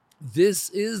This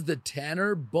is the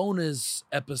Tanner bonus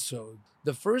episode.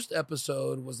 The first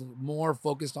episode was more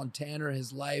focused on Tanner,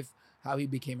 his life, how he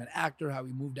became an actor, how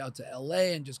he moved out to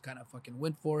LA and just kind of fucking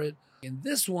went for it. In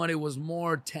this one, it was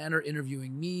more Tanner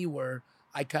interviewing me, where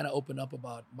I kind of open up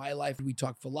about my life. We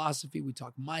talk philosophy, we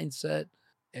talk mindset,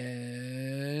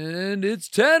 and it's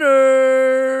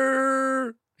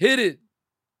Tanner. Hit it.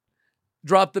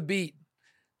 Drop the beat.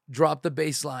 Drop the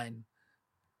bass line.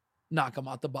 Knock him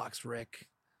out the box, Rick.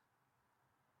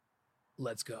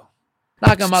 Let's go.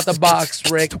 Knock him out the box,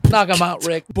 Rick. Knock him out,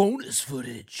 Rick. Bonus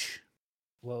footage.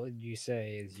 What would you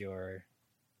say is your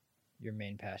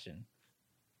main passion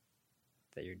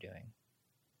that you're doing?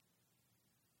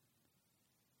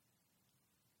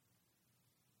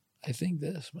 I think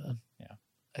this, man. Yeah.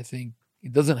 I think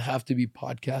it doesn't have to be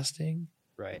podcasting.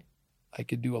 Right. I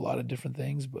could do a lot of different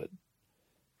things, but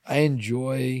I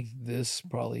enjoy this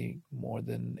probably more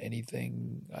than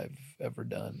anything I've ever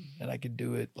done. And I could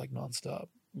do it like nonstop.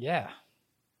 Yeah.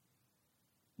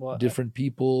 Well, Different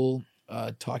people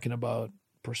talking about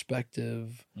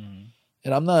perspective. Mm-hmm.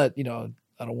 And I'm not, I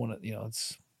don't want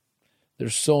to,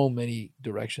 there's so many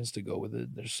directions to go with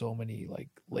it. There's so many like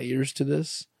layers to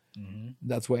this. Mm-hmm.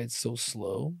 That's why it's so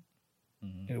slow.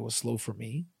 Mm-hmm. And it was slow for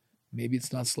me. Maybe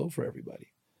it's not slow for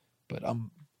everybody, but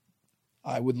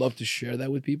I would love to share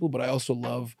that with people, but I also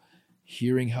love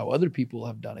hearing how other people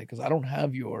have done it, because I don't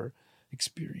have your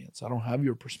experience. I don't have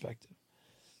your perspective.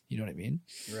 You know what I mean?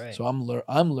 Right. So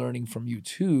I'm learning from you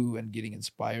too, and getting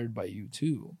inspired by you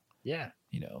too. Yeah.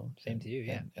 Same to you.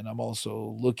 Yeah. And I'm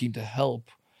also looking to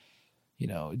help,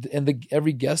 and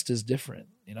every guest is different.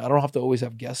 I don't have to always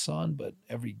have guests on, but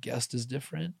every guest is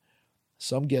different.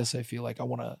 Some guests I feel like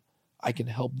I can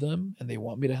help them and they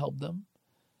want me to help them.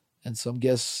 And some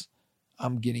guests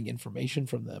I'm getting information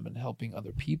from them and helping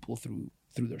other people through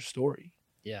their story.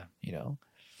 Yeah.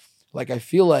 Like I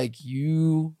feel like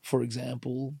you, for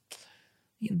example,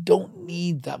 you don't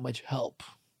need that much help.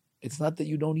 It's not that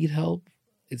you don't need help.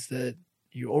 It's that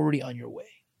you're already on your way.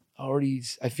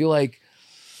 I feel like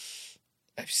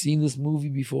I've seen this movie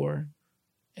before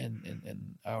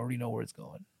and I already know where it's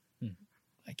going.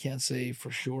 I can't say for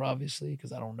sure, obviously,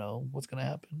 because I don't know what's going to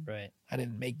happen. Right. I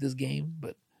didn't make this game,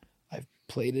 but I've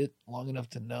played it long enough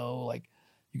to know, like,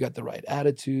 you got the right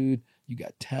attitude, you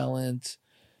got talent.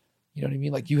 You know what I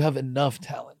mean? Like, you have enough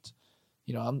talent.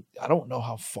 I don't know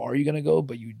how far you're going to go,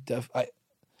 but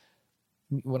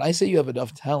when I say you have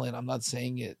enough talent, I'm not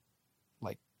saying it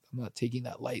like, I'm not taking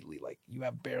that lightly. Like, you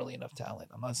have barely enough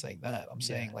talent. I'm not saying that. I'm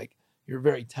saying, like, you're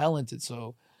very talented,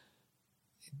 so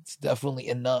it's definitely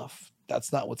enough.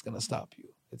 That's not what's going to stop you.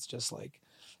 It's just like,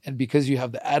 and because you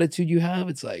have the attitude you have,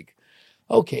 it's like,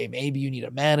 okay, maybe you need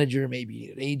a manager, maybe you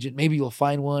need an agent, maybe you'll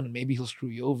find one, and maybe he'll screw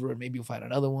you over, and maybe you'll find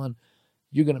another one.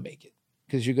 You're going to make it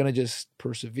because you're going to just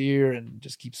persevere and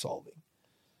just keep solving.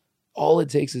 All it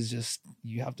takes is just,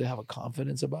 you have to have a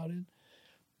confidence about it.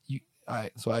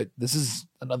 This is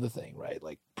another thing, right?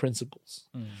 Like principles.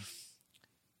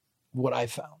 What I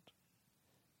found,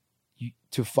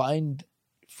 to find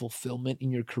fulfillment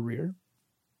in your career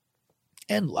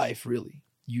and life, really,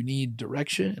 you need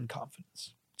direction and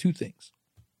confidence. Two things.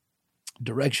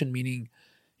 Direction meaning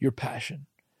your passion.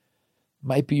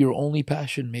 Might be your only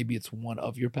passion, maybe it's one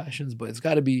of your passions, but it's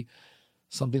got to be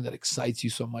something that excites you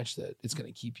so much that it's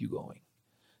going to keep you going.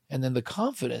 And then the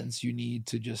confidence you need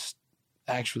to just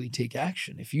actually take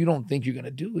action. If you don't think you're going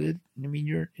to do it,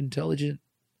 you're an intelligent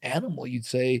animal. You'd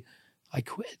say, I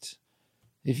quit.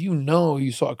 If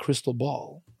you saw a crystal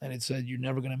ball and it said you're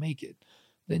never going to make it,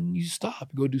 then you stop,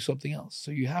 go do something else.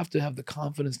 So you have to have the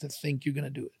confidence to think you're going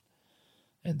to do it.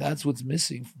 And that's what's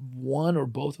missing. One or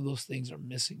both of those things are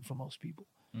missing for most people.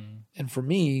 And for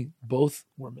me, both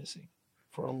were missing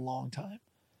for a long time.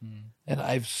 And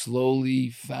I've slowly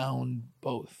found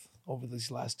both over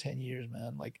these last 10 years,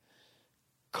 man, like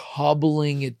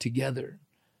cobbling it together.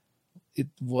 It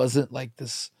wasn't like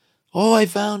this, oh, I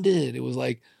found it. It was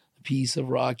like a piece of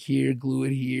rock here, glue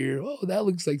it here. Oh, that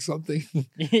looks like something.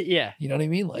 Yeah. You know what I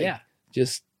mean? Like, yeah.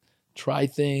 Just try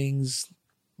things,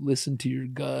 listen to your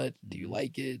gut. Do you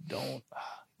like it? Don't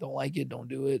like it, don't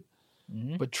do it.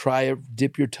 But try it,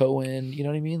 dip your toe in. You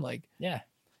know what I mean? Like, yeah.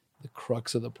 The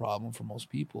crux of the problem for most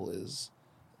people is,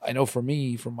 I know for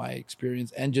me, from my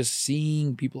experience and just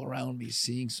seeing people around me,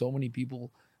 seeing so many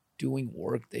people doing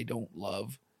work they don't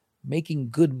love, making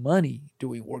good money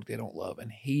doing work they don't love,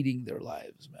 and hating their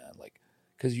lives, man. Like,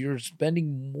 because you're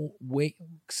spending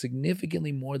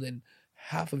significantly more than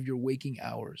half of your waking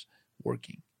hours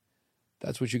working.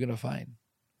 That's what you're going to find.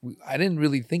 I didn't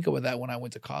really think about that when I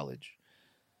went to college.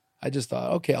 I just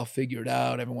thought, okay, I'll figure it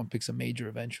out. Everyone picks a major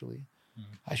eventually.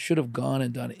 I should have gone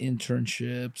and done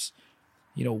internships,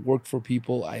 worked for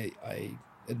people I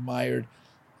admired.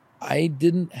 I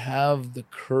didn't have the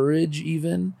courage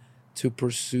even to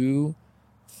pursue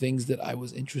things that I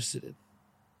was interested in.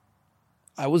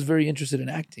 I was very interested in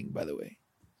acting, by the way,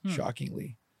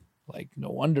 shockingly. Like, no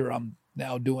wonder I'm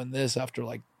now doing this after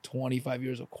like 25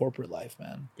 years of corporate life,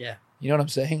 man. Yeah. You know what I'm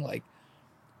saying? Like,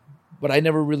 but I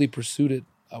never really pursued it.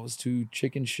 I was too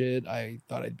chicken shit. I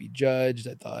thought I'd be judged.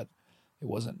 I thought it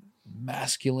wasn't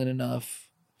masculine enough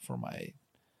for my,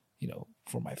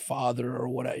 for my father or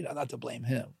what. Not to blame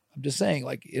him. I'm just saying,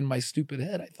 like, in my stupid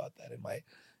head, I thought that, in my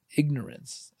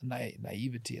ignorance and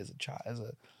naivety as a child, as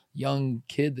a young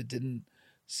kid that didn't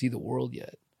see the world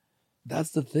yet.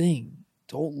 That's the thing.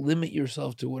 Don't limit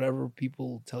yourself to whatever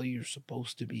people tell you you're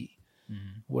supposed to be.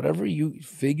 Mm-hmm. Whatever you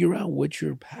figure out what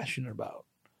you're passionate about,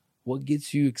 what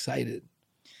gets you excited.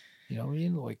 You know what I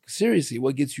mean? Like, seriously,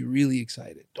 what gets you really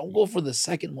excited? Don't go for the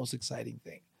second most exciting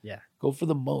thing. Yeah. Go for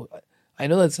the most. I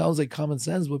know that sounds like common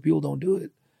sense, but people don't do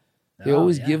it. They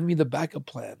always give me the backup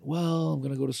plan. Well, I'm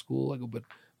going to go to school. I go, but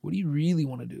what do you really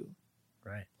want to do?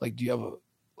 Right. Like, do you have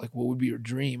what would be your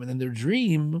dream? And then their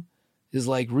dream is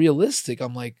like realistic.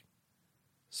 I'm like,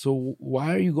 so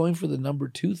why are you going for the number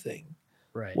 2 thing?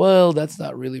 Right. Well, that's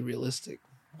not really realistic.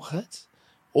 What?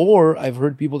 Or I've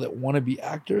heard people that want to be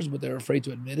actors, but they're afraid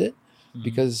to admit it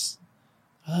because,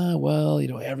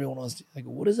 everyone wants to. Like,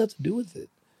 what does that have to do with it?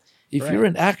 If you're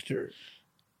an actor,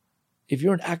 if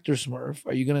you're an actor Smurf,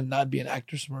 are you going to not be an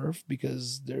actor Smurf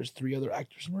because there's 3 other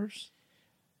actor Smurfs?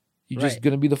 You're just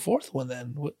going to be the 4th one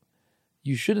then. What?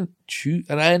 You shouldn't choose.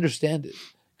 And I understand it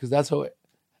because that's how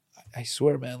I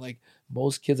swear, man, like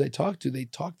most kids I talk to, they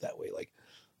talk that way. Like,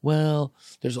 well,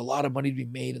 there's a lot of money to be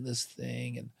made in this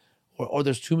thing, and or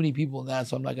there's too many people in that,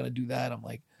 so I'm not going to do that. I'm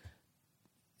like,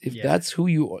 if that's who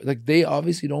you are, like, they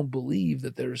obviously don't believe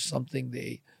that there's something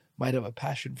they might have a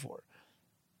passion for.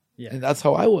 Yeah. And that's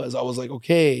how I was. I was like,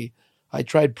 okay, I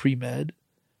tried pre-med,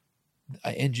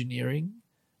 engineering,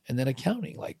 and then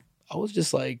accounting. Like, I was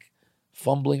just like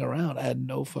fumbling around. I had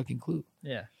no fucking clue.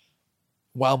 Yeah.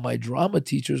 While my drama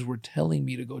teachers were telling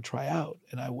me to go try out,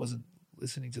 and I wasn't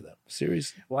listening to them.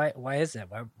 Seriously. Why is that?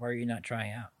 Why are you not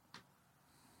trying out?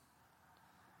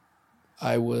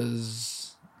 I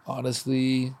was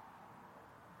honestly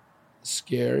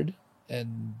scared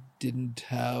and didn't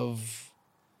have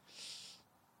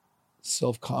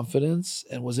self-confidence,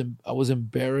 and I was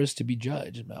embarrassed to be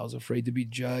judged. I was afraid to be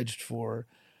judged for.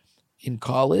 In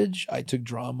college, I took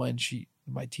drama, and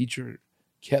my teacher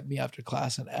kept me after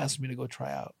class and asked me to go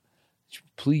try out.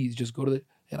 Please just go to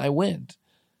and I went.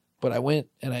 But I went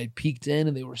and I peeked in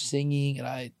and they were singing, and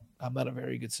I'm not a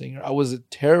very good singer. I was a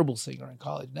terrible singer in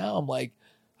college. Now I'm like,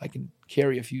 I can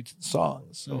carry a few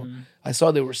songs. So I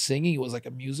saw they were singing. It was like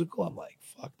a musical. I'm like,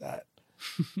 fuck that.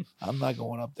 I'm not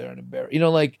going up there and embarrass.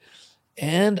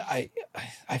 And I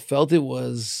felt it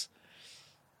was,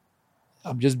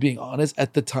 I'm just being honest,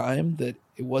 at the time that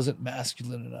it wasn't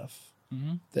masculine enough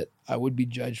that I would be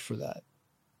judged for that.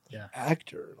 Yeah.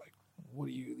 Actor, like, what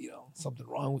are you, something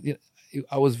wrong with you?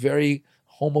 I was very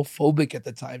homophobic at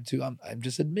the time too. I'm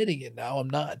just admitting it now. I'm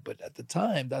not, but at the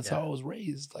time, that's how I was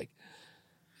raised. Like,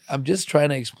 I'm just trying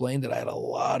to explain that I had a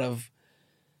lot of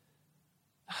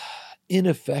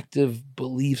ineffective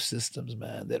belief systems,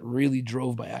 man, that really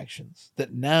drove my actions.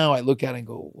 That now I look at and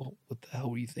go, well, what the hell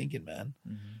were you thinking, man?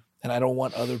 And I don't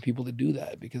want other people to do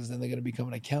that, because then they're going to become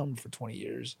an accountant for 20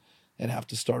 years and have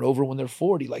to start over when they're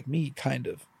 40, like me, kind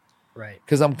of. Right.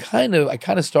 Because I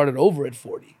kind of started over at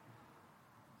 40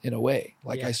 in a way.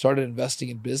 Like, I started investing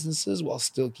in businesses while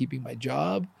still keeping my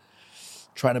job,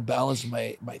 trying to balance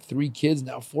my 3 kids,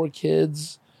 now 4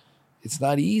 kids. It's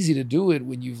not easy to do it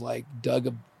when you've like dug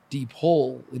a deep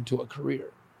hole into a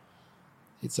career.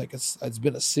 It's like it's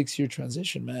been a 6-year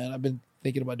transition, man. I've been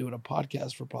thinking about doing a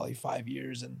podcast for probably 5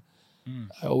 years, and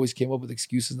I always came up with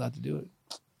excuses not to do it.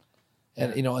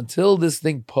 And until this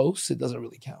thing posts, it doesn't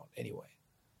really count anyway,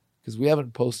 because we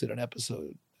haven't posted an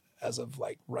episode as of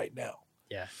like right now.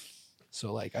 Yeah.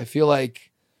 So like, I feel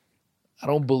like I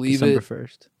don't believe December it.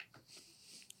 1st.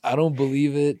 I don't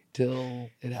believe it till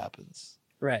it happens.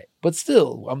 Right. But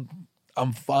still,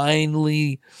 I'm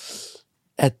finally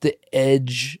at the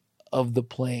edge of the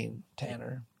plane,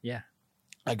 Tanner. Yeah.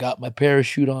 I got my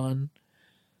parachute on,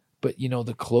 but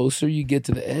the closer you get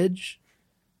to the edge,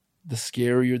 the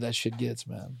scarier that shit gets,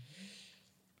 man.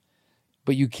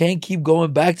 But you can't keep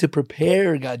going back to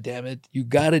prepare, goddammit. You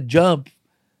gotta jump.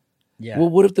 Yeah. Well,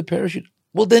 what if the parachute?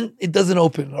 Well, then it doesn't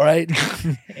open, all right?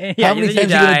 Yeah, How many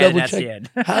times are you gonna double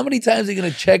check? How many times are you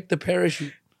gonna check the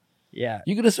parachute? Yeah.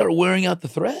 You're gonna start wearing out the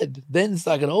thread. Then it's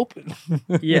not gonna open.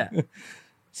 Yeah.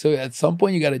 So at some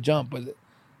point you got to jump, but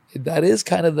that is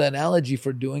kind of the analogy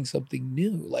for doing something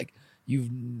new. Like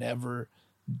you've never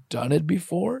done it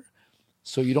before,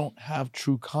 so you don't have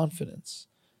true confidence.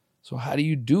 So how do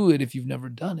you do it if you've never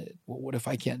done it? Well, what if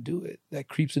I can't do it? That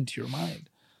creeps into your mind.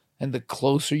 And the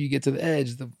closer you get to the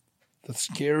edge, the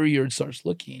scarier it starts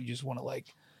looking. You just want to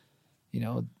like,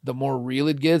 the more real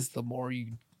it gets, the more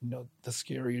the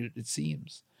scarier it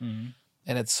seems. Mm-hmm.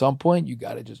 And at some point you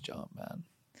got to just jump, man.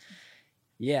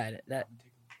 Yeah, that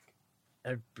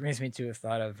brings me to a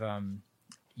thought of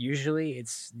usually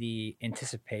it's the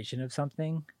anticipation of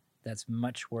something that's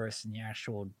much worse than the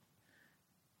actual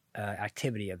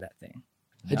activity of that thing.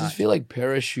 I just feel like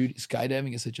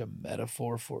skydiving is such a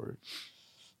metaphor for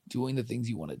doing the things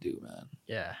you want to do, man.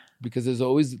 Yeah. Because there's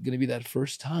always going to be that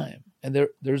first time. And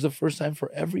there's a first time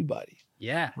for everybody.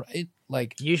 Yeah. Right?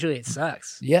 Like usually it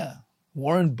sucks. Yeah.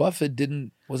 Warren Buffett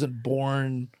wasn't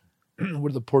born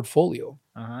with a portfolio.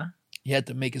 Uh-huh. He had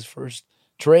to make his first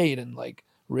trade and like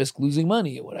risk losing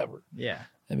money or whatever. Yeah.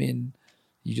 I mean,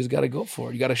 you just got to go for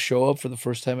it. You got to show up for the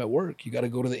first time at work. You got to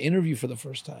go to the interview for the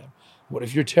first time. What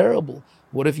if you're terrible?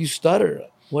 What if you stutter?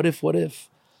 What if?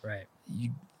 Right.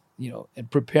 And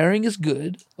preparing is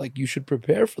good. Like you should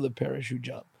prepare for the parachute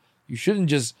jump. You shouldn't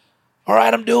just, all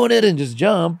right, I'm doing it and just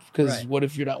jump. Because what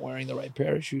if you're not wearing the right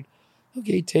parachute?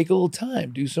 Okay, take a little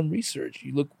time. Do some research.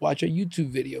 Watch a YouTube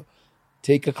video.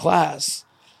 Take a class.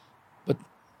 But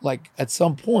like at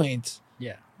some point,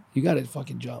 you got to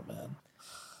fucking jump, man.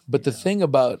 But the thing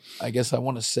about, I guess I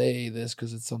want to say this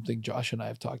because it's something Josh and I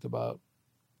have talked about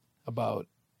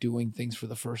doing things for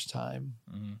the first time.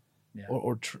 Mm-hmm. Yeah.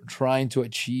 Or trying to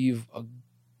achieve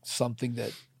something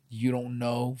that you don't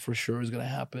know for sure is going to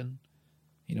happen,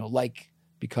 like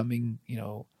becoming,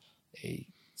 a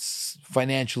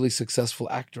financially successful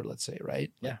actor, let's say,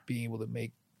 right? Yeah. Like being able to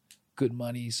make good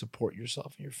money, support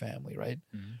yourself and your family, right?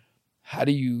 Mm-hmm. How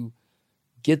do you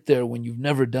get there when you've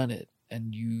never done it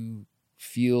and you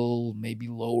feel maybe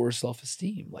lower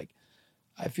self-esteem? Like,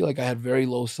 I feel like I had very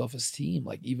low self-esteem,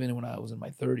 like even when I was in my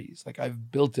 30s. Like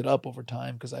I've built it up over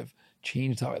time because I've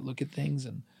changed how I look at things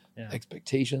and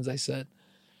expectations I set.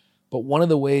 But one of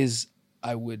the ways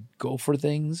I would go for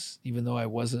things, even though I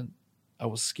was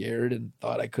scared and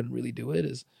thought I couldn't really do it,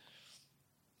 is,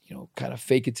 kind of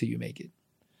fake it till you make it.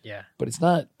 Yeah. But it's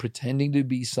not pretending to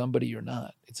be somebody you're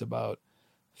not. It's about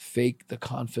fake the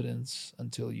confidence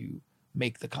until you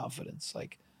make the confidence.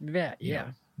 Like,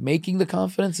 making the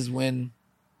confidence is when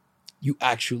you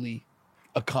actually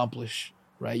accomplish,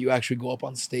 right? You actually go up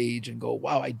on stage and go,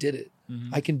 wow, I did it.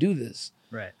 Mm-hmm. I can do this.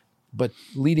 Right. But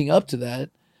leading up to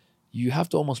that, you have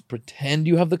to almost pretend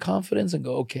you have the confidence and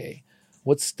go, okay,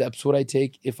 what steps would I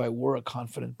take if I were a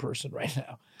confident person right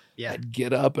now? Yeah. I'd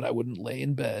get up and I wouldn't lay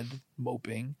in bed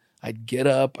moping. I'd get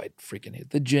up, I'd freaking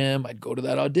hit the gym, I'd go to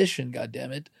that audition,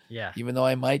 goddammit. Yeah. Even though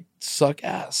I might suck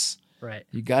ass. Right.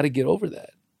 You got to get over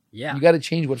that. Yeah. You got to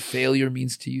change what failure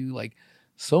means to you. Like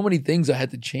so many things I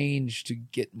had to change to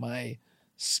get my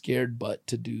scared butt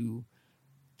to do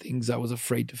things I was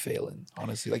afraid to fail in,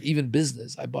 honestly. Like even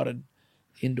business. I bought an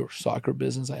indoor soccer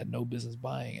business I had no business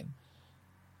buying. And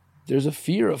there's a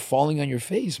fear of falling on your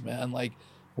face, man. Like,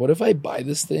 what if I buy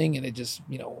this thing and it just,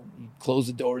 you close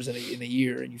the doors in a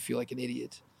year and you feel like an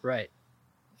idiot? Right.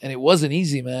 And it wasn't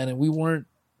easy, man. And we weren't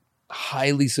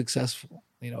highly successful.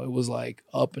 It was like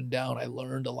up and down. I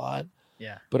learned a lot.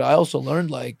 Yeah. But I also learned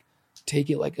like take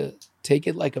it like a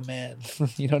man.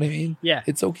 You know what I mean? Yeah.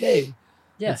 It's okay.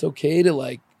 Yeah. It's okay to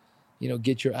like,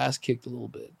 get your ass kicked a little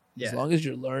bit. Yeah. As long as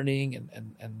you're learning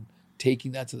and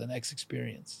taking that to the next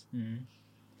experience. Mm-hmm.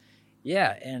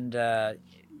 Yeah. And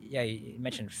you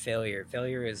mentioned failure.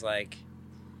 Failure is like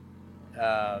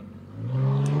there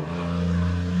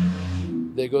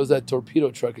goes that torpedo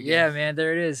truck again. Yeah, man,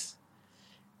 there it is.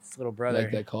 It's little brother.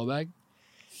 Like that callback?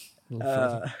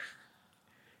 But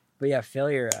yeah,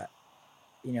 failure,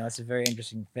 it's a very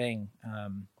interesting thing.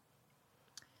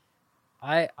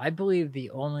 I believe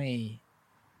the only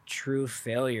true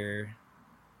failure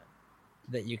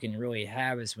that you can really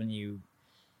have is when you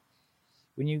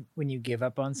give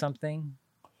up on something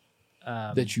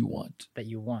that you want.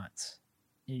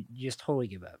 You just totally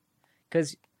give up.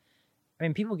 Because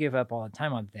people give up all the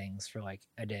time on things for like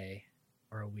a day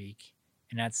or a week.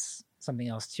 And that's something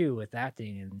else too with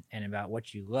acting and about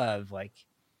what you love. Like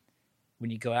when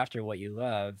you go after what you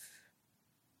love,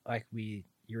 like you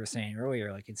were saying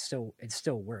earlier, like it's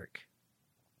still work,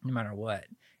 no matter what.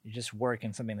 It's just work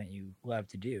and something that you love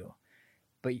to do.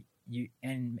 But you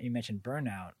mentioned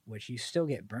burnout, which you still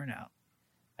get burnout.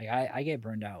 Like I get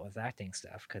burned out with acting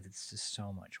stuff because it's just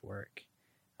so much work.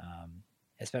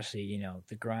 Especially,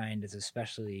 the grind is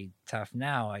especially tough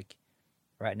now. Like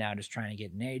right now just trying to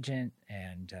get an agent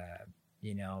and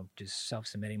just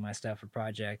self-submitting my stuff for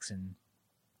projects, and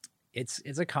it's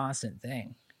a constant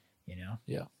thing.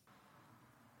 Yeah.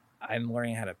 I'm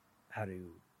learning how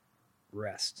to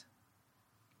rest,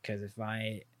 because if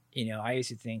I used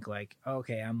to think like,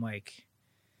 okay, I'm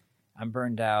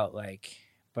burned out,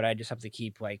 but I just have to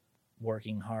keep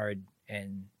working hard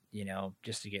and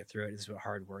just to get through it. This is what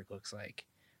hard work looks like.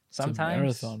 Sometimes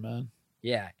it's a marathon, man.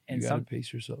 Yeah, and you gotta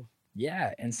pace yourself.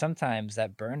 Yeah, and sometimes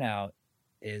that burnout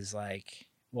is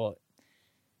well,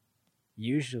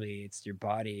 usually it's your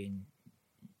body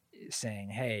saying,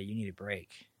 "Hey, you need a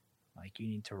break. You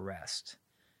need to rest."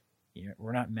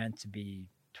 We're not meant to be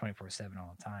 24/7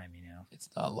 all the time. It's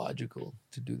not logical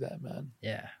to do that, man.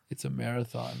 Yeah, it's a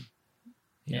marathon.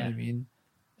 You know what I mean?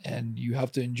 And you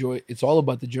have to enjoy. It's all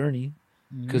about the journey,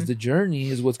 because the journey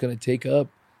is what's going to take up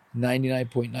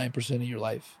 99.9% of your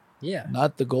life. Yeah,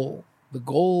 not the goal. The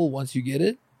goal, once you get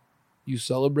it, you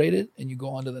celebrate it and you go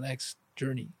on to the next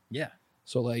journey. Yeah.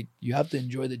 So you have to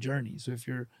enjoy the journey. So if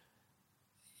you're,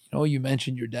 you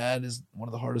mentioned your dad is one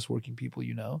of the hardest working people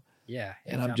you know. Yeah.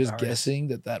 And I'm just guessing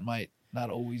that might not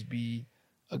always be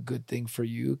a good thing for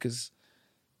you, because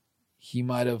he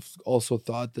might have also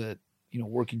thought that,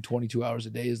 working 22 hours a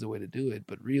day is the way to do it.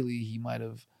 But really, he might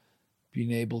have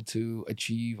been able to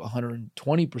achieve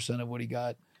 120% of what he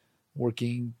got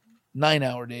working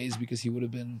 9-hour days, because he would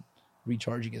have been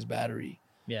recharging his battery.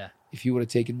 Yeah. If he would have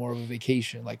taken more of a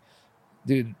vacation.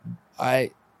 Dude,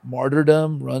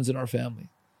 martyrdom runs in our family.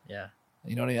 Yeah.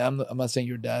 You know what I mean? I'm not saying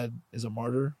your dad is a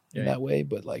martyr in that way,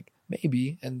 but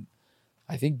maybe. And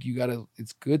I think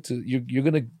it's good to, you're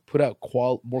going to put out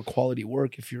more quality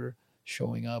work if you're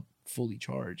showing up fully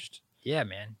charged. Yeah,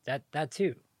 man. That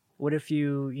too. What if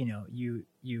you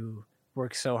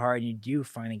work so hard and you do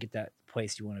finally get that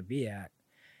place you want to be at,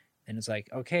 and it's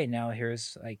okay, now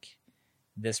here's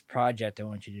this project I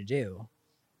want you to do,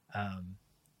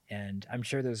 and I'm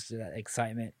sure there's that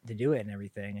excitement to do it and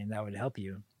everything, and that would help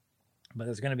you, but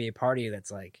there's going to be a part of you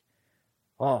that's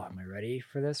oh, am I ready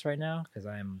for this right now? Because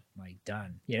I'm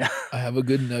done. I have a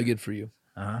good nugget for you.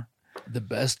 The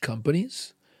best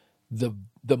companies, the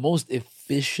most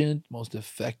efficient, most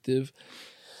effective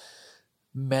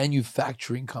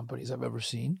manufacturing companies I've ever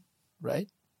seen, right?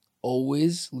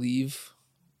 Always leave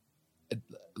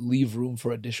room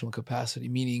for additional capacity,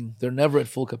 meaning they're never at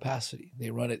full capacity.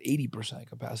 They run at 80%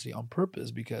 capacity on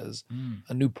purpose, because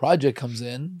a new project comes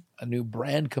in, a new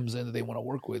brand comes in that they want to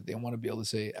work with. They want to be able to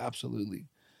say, absolutely.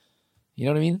 You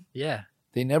know what I mean? Yeah.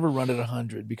 They never run at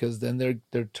 100, because then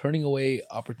they're turning away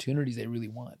opportunities they really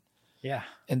want. Yeah.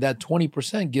 And that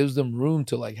 20% gives them room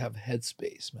to have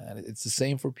headspace, man. It's the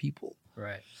same for people.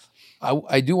 Right.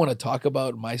 I do want to talk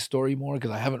about my story more,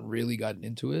 because I haven't really gotten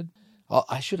into it.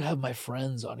 I should have my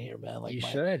friends on here, man. You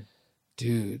should.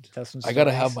 Dude, I got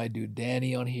to have my dude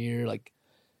Danny on here,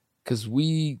 because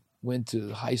we went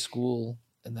to high school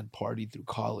and then partied through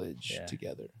college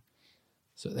together.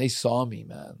 So they saw me,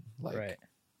 man. Right.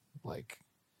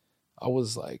 I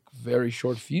was very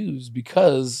short fused,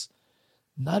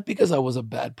 not because I was a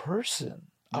bad person.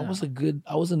 No.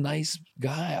 I was a nice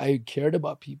guy. I cared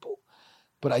about people,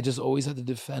 but I just always had to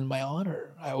defend my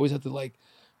honor. I always had to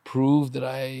prove that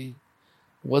I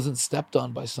wasn't stepped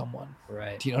on by someone.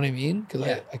 Right. Do you know what I mean? Because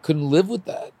I couldn't live with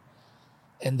that.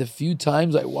 And the few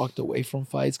times I walked away from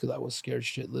fights because I was scared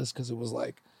shitless, because it was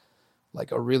like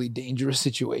a really dangerous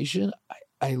situation,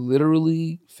 I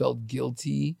literally felt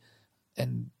guilty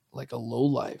and a low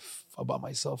life about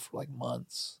myself for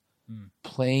months,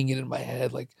 playing it in my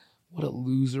head what a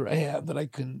loser I am that I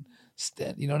couldn't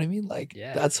stand. You know what I mean?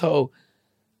 That's how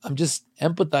I'm just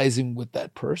empathizing with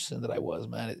that person that I was,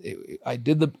 man. I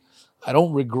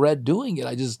don't regret doing it.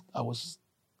 I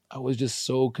was just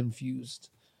so confused.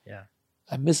 Yeah.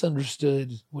 I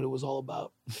misunderstood what it was all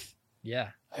about. Yeah.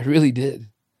 I really did.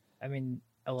 I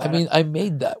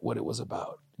made that what it was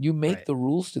about. You make the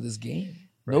rules to this game.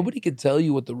 Right. Nobody could tell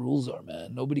you what the rules are,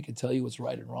 man. Nobody could tell you what's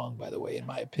right and wrong, by the way, in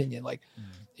my opinion.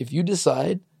 If you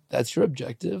decide that's your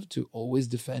objective, to always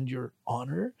defend your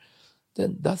honor,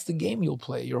 then that's the game you'll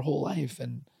play your whole life.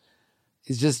 And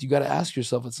it's just, you got to ask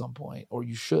yourself at some point, or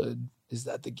you should, is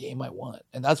that the game I want?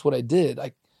 And that's what I did.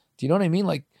 Do you know what I mean?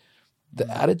 The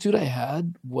attitude I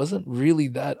had wasn't really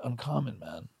that uncommon,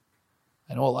 man.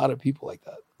 I know a lot of people like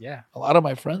that. Yeah. A lot of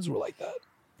my friends were like that.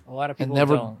 A lot of people and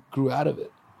never grew out of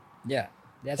it. Yeah.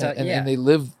 And they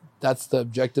live, that's the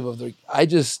objective of I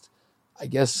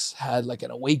guess had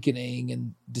an awakening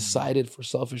and decided for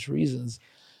selfish reasons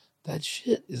that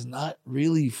shit is not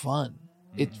really fun.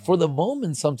 It, for the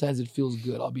moment, sometimes it feels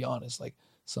good. I'll be honest.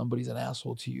 Somebody's an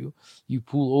asshole to you. You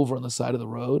pull over on the side of the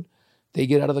road. They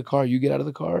get out of the car, you get out of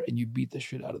the car, and you beat the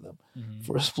shit out of them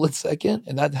for a split second.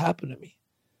 And that happened to me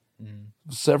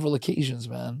several occasions,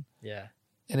 man. Yeah.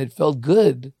 And it felt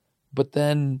good. But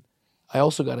then I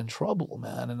also got in trouble,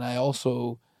 man. And I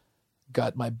also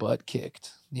got my butt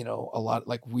kicked, you know, a lot.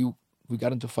 Like we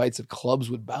got into fights at clubs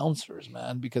with bouncers,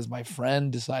 man, because my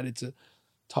friend decided to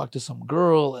talk to some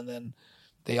girl and then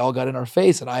they all got in our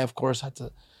face. And I, of course, had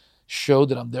to show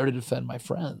that I'm there to defend my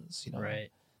friends, you know. Right.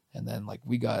 And then like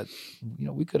we got, you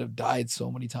know, we could have died so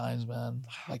many times, man.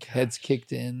 Like heads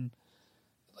kicked in.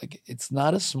 Like it's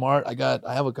not a smart. I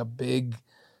have like a big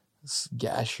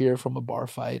gash here from a bar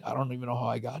fight. I don't even know how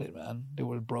I got it, man. There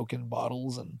were broken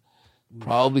bottles and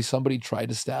probably somebody tried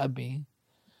to stab me.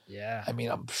 Yeah. I mean,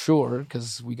 I'm sure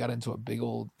because we got into a big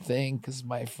old thing because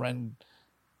my friend,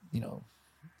 you know,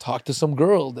 talked to some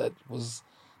girl that was,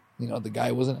 you know, the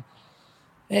guy wasn't.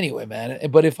 Anyway, man.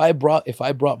 But if I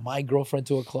brought my girlfriend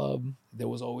to a club, there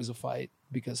was always a fight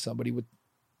because somebody would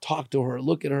talk to her,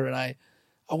 look at her, and I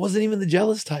wasn't even the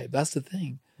jealous type. That's the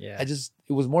thing. Yeah.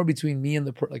 it was more between me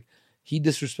and like he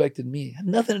disrespected me. It had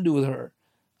nothing to do with her.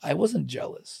 I wasn't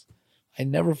jealous. I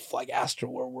never like asked her,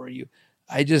 where were you?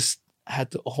 I just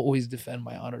had to always defend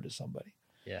my honor to somebody.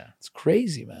 Yeah. It's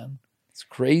crazy, man. It's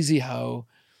crazy how,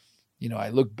 you know, I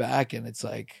look back and it's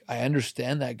like, I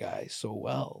understand that guy so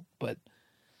well, but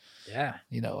yeah,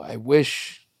 you know, I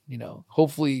wish, you know,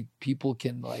 hopefully people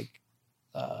can like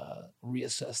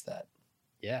reassess that.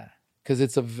 Yeah. Because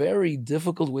it's a very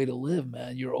difficult way to live,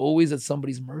 man. You're always at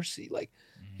somebody's mercy. Like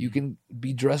you can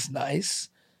be dressed nice,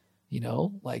 you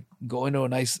know, like go into a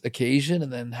nice occasion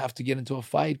and then have to get into a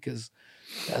fight because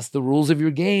that's the rules of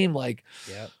your game. Like,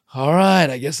 all right,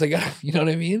 I guess I got, you know what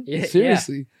I mean? Yeah,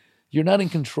 Seriously, you're not in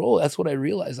control. That's what I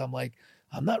realized. I'm like,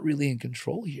 I'm not really in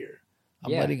control here.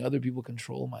 I'm letting other people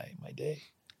control my day.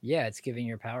 Yeah, it's giving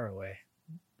your power away.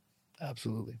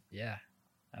 Absolutely. Yeah,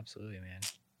 absolutely, man.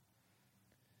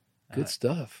 Good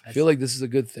stuff. I feel like this is a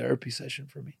good therapy session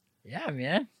for me. Yeah,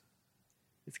 man.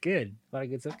 It's good. A lot of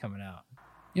good stuff coming out.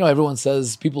 You know, everyone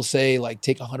says, people say like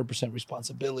take 100%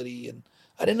 responsibility. And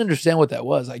I didn't understand what that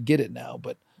was. I get it now,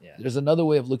 but there's another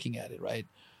way of looking at it, right?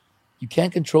 You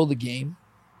can't control the game,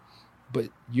 but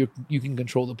you can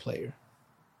control the player,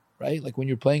 right? Like when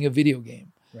you're playing a video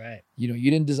game, right? You know,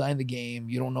 you didn't design the game.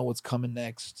 You don't know what's coming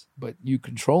next, but you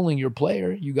controlling your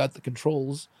player, you got the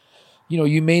controls. You know,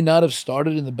 you may not have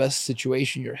started in the best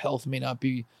situation. Your health may not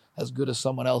be as good as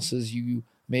someone else's. You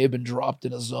may have been dropped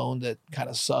in a zone that kind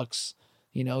of sucks.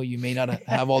 You know, you may not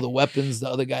have all the weapons the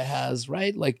other guy has,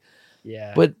 right? Like,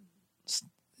 but,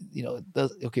 you know,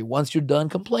 okay, once you're done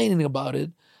complaining about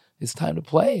it, it's time to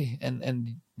play.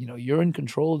 And you know, you're in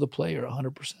control of the player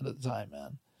 100% of the time,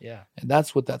 man. Yeah. And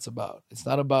that's what that's about. It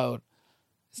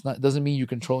doesn't mean you're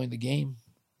controlling the game,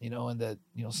 you know, and that,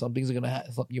 you know, some things are going to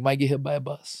happen. You might get hit by a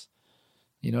bus.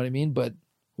 You know what I mean? But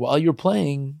while you're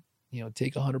playing, you know,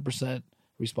 take 100%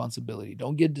 responsibility.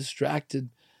 Don't get distracted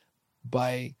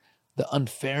by the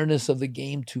unfairness of the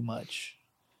game too much.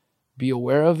 Be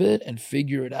aware of it and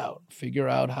figure it out. Figure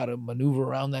out how to maneuver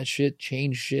around that shit,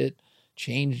 change,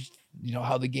 you know,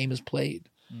 how the game is played.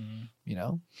 You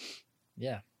know?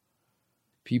 Yeah.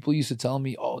 People used to tell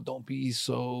me, oh, don't be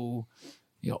so,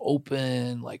 you know,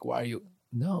 open. Like, why are you?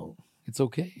 No, it's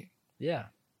okay. Yeah.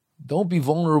 Don't be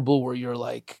vulnerable where you're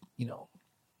like, you know,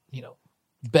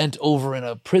 bent over in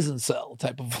a prison cell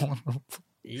type of vulnerable.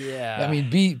 Yeah. I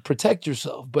mean, protect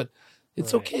yourself, but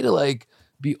it's okay to like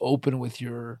be open with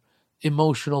your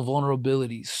emotional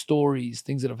vulnerability, stories,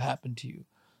 things that have happened to you.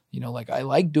 You know, like I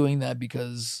like doing that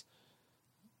because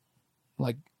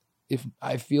like if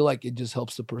I feel like it just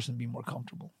helps the person be more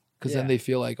comfortable because then they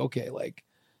feel like, okay, like,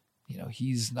 you know,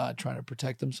 he's not trying to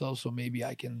protect himself. So maybe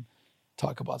I can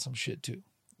talk about some shit too.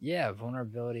 Yeah.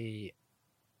 Vulnerability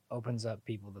opens up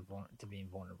people to being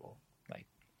vulnerable. Like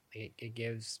it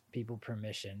gives people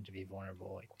permission to be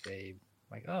vulnerable. Like they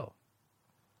like, oh,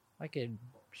 I could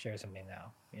share something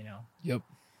now, you know? Yep.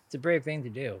 It's a brave thing to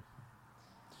do.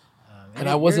 And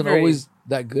I wasn't always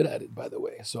that good at it, by the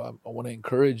way. So I want to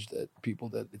encourage that people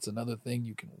that it's another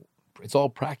thing it's all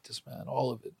practice, man, all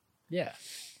of it. Yeah.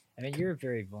 I mean, you're a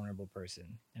very vulnerable person,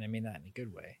 and I mean that in a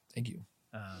good way. Thank you.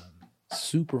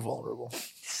 Super vulnerable.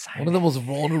 Simon. One of the most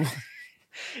vulnerable.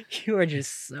 You are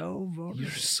just so vulnerable.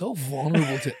 You're so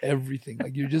vulnerable to everything.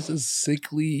 Like you're just as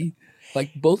sickly,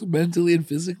 like both mentally and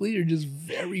physically, you're just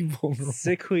very vulnerable.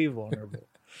 Sickly vulnerable.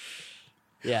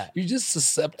 Yeah. You're just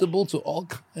susceptible to all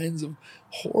kinds of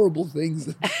horrible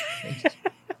things.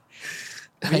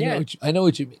 I know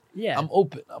what you mean. Yeah. I'm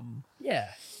open. Yeah.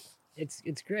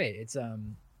 It's great. It's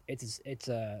an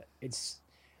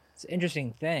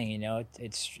interesting thing, you know.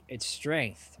 It's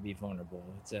strength to be vulnerable.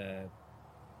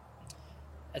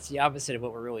 that's the opposite of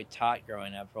what we're really taught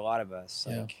growing up for a lot of us.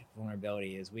 Yeah. Like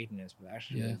vulnerability is weakness, but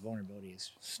actually Yeah. vulnerability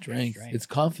is Strength. strength. It's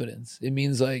confidence. It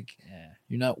means like Yeah.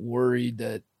 you're not worried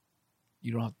that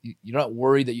you don't have. You're not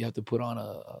worried that you have to put on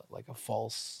a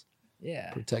false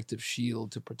Yeah. protective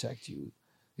shield to protect you.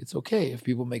 It's okay if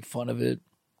people make fun of it.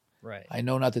 Right. I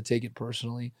know not to take it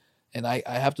personally, and I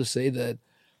have to say that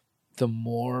the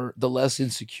less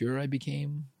insecure I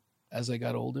became as I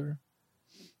got older.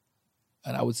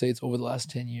 And I would say it's over the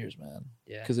last 10 years, man.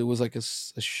 Yeah. Because it was like a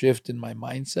shift in my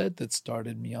mindset that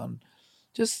started me on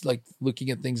just like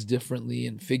looking at things differently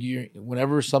and figuring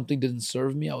whenever something didn't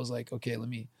serve me, I was like, okay, let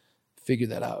me figure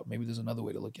that out. Maybe there's another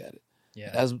way to look at it. Yeah.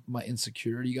 And as my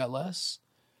insecurity got less,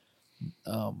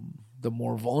 the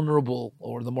more vulnerable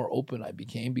or the more open I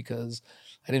became because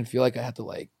I didn't feel like I had to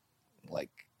like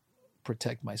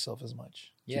protect myself as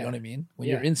much. Do you know what I mean? When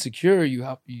you're insecure, you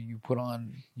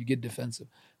get defensive.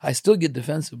 I still get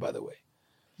defensive, by the way.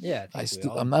 Yeah.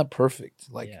 I'm not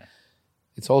perfect. Like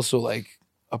it's also like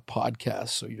a podcast,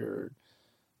 so you're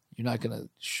not gonna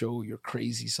show your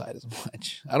crazy side as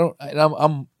much.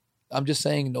 I'm just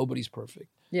saying nobody's perfect.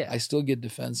 Yeah. I still get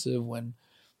defensive when,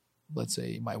 let's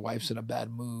say, my wife's in a bad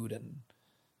mood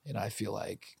and I feel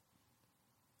like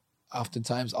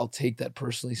oftentimes I'll take that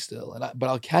personally still, but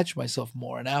I'll catch myself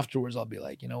more, and afterwards I'll be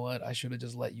like, you know what? I should have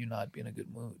just let you not be in a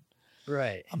good mood.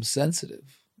 Right. I'm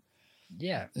sensitive.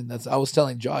 Yeah. And I was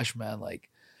telling Josh, man, like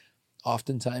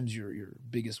oftentimes your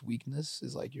biggest weakness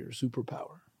is like your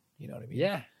superpower. You know what I mean?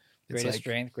 Yeah. It's Greatest like,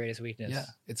 strength, greatest weakness. Yeah.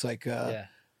 It's like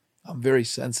I'm very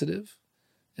sensitive,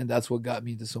 and that's what got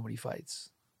me into so many fights.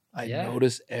 I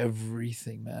notice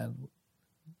everything, man.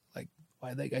 Like,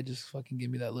 why that guy just fucking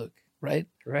give me that look? Right?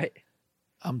 Right.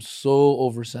 I'm so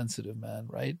oversensitive, man,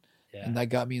 right? Yeah. And that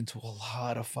got me into a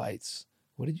lot of fights.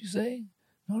 What did you say?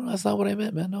 No, that's not what I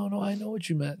meant, man. No, I know what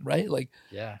you meant, right? Like,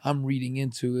 I'm reading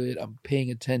into it. I'm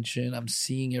paying attention. I'm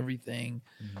seeing everything.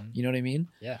 Mm-hmm. You know what I mean?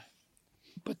 Yeah.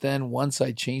 But then once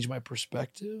I changed my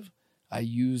perspective, I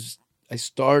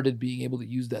started being able to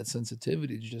use that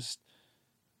sensitivity just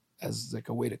as like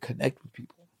a way to connect with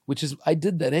people, which is, I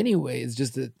did that anyway. It's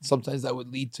just that sometimes that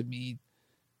would lead to me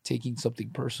taking something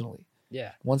personally.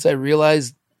 Yeah. Once I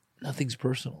realized nothing's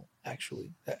personal,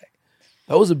 actually. That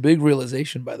was a big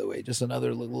realization, by the way. Just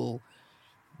another little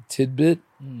tidbit,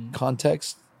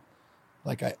 context.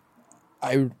 Like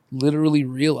I literally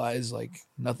realized like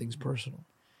nothing's personal.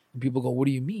 And people go, what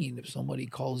do you mean if somebody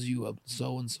calls you a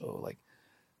so-and-so? Like,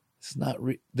 it's not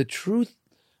the truth.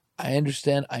 I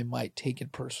understand I might take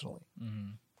it personally,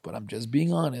 but I'm just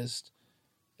being honest.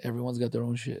 Everyone's got their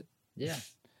own shit. Yeah.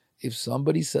 If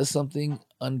somebody says something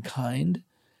unkind,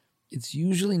 it's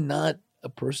usually not a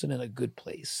person in a good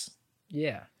place.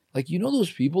 Yeah. Like, you know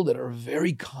those people that are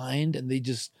very kind and they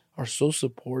just are so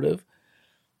supportive?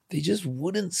 They just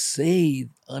wouldn't say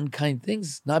unkind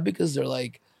things, not because they're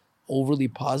like overly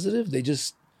positive.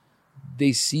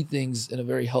 They see things in a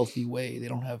very healthy way. They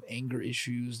don't have anger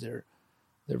issues. They're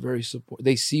very supportive.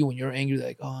 They see when you're angry, they're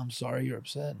like, oh, I'm sorry you're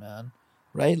upset, man.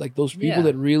 Right? Like those people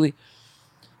that really...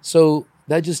 So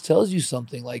that just tells you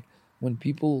something. Like when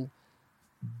people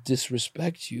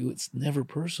disrespect you, it's never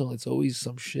personal. It's always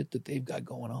some shit that they've got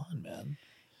going on, man.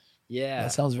 Yeah.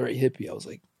 That sounds very hippie. I was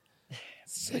like,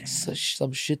 it's like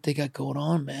some shit they got going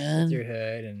on, man. Your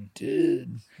hood and...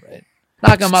 Dude, right.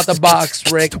 Knock him out the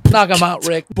box, Rick. Knock him out,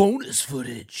 Rick. Bonus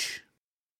footage.